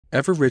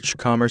Everich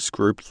Commerce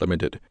Group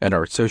Limited and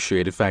our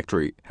associated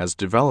factory has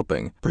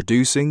developing,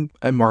 producing,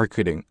 and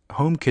marketing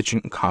home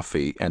kitchen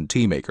coffee and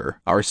tea maker.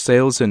 Our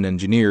sales and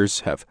engineers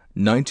have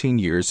 19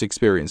 years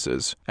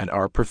experiences and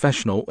are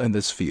professional in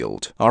this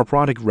field. Our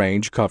product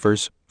range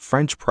covers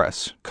French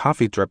press,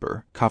 coffee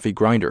dripper, coffee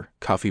grinder,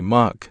 coffee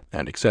mug,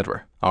 and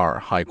etc. Our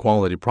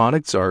high-quality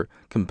products are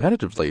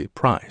competitively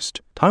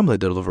priced, timely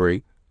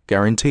delivery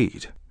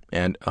guaranteed,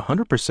 and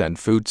 100%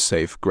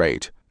 food-safe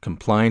grade,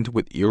 compliant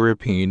with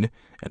European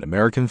and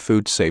American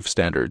food safe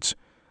standards,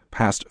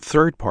 passed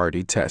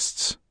third-party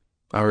tests.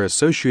 Our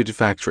associated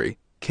factory,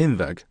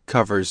 Kinvec,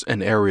 covers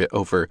an area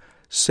over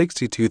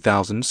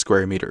 62,000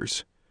 square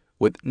meters,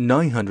 with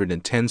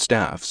 910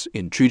 staffs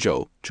in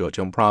Chuzhou,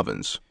 Zhejiang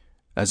Province.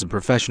 As a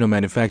professional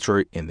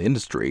manufacturer in the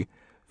industry,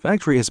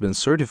 factory has been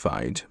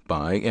certified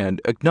by and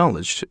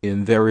acknowledged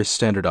in various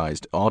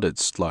standardized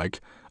audits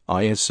like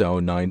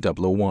ISO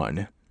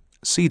 9001,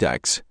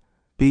 CDEX,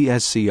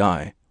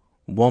 BSCI,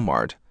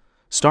 Walmart,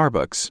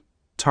 Starbucks,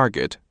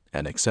 Target,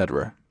 and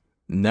etc.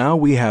 Now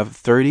we have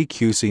 30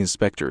 QC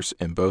inspectors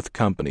in both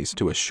companies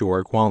to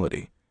assure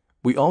quality.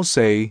 We all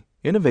say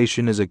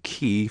innovation is a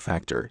key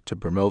factor to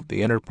promote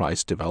the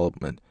enterprise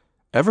development.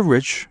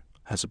 Everich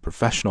has a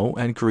professional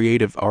and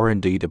creative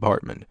R&D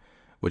department,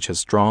 which has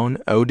strong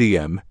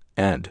ODM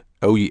and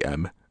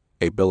OEM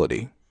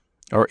ability.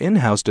 Our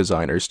in-house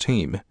designers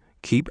team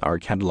keep our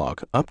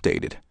catalog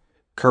updated.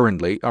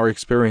 Currently, our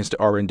experienced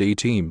R&D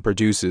team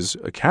produces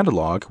a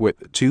catalog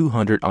with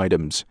 200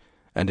 items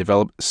and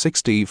develop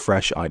 60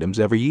 fresh items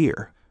every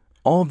year.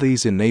 All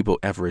these enable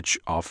Everich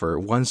offer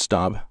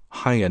one-stop,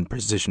 high-end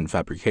precision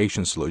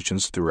fabrication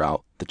solutions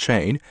throughout the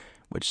chain,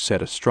 which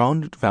set a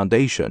strong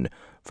foundation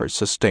for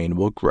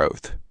sustainable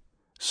growth.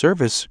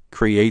 Service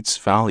creates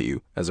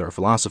value as our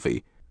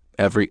philosophy.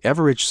 Every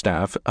Everich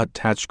staff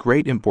attach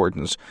great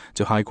importance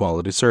to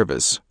high-quality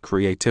service,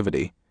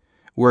 creativity.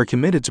 We're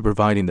committed to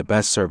providing the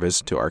best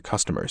service to our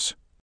customers.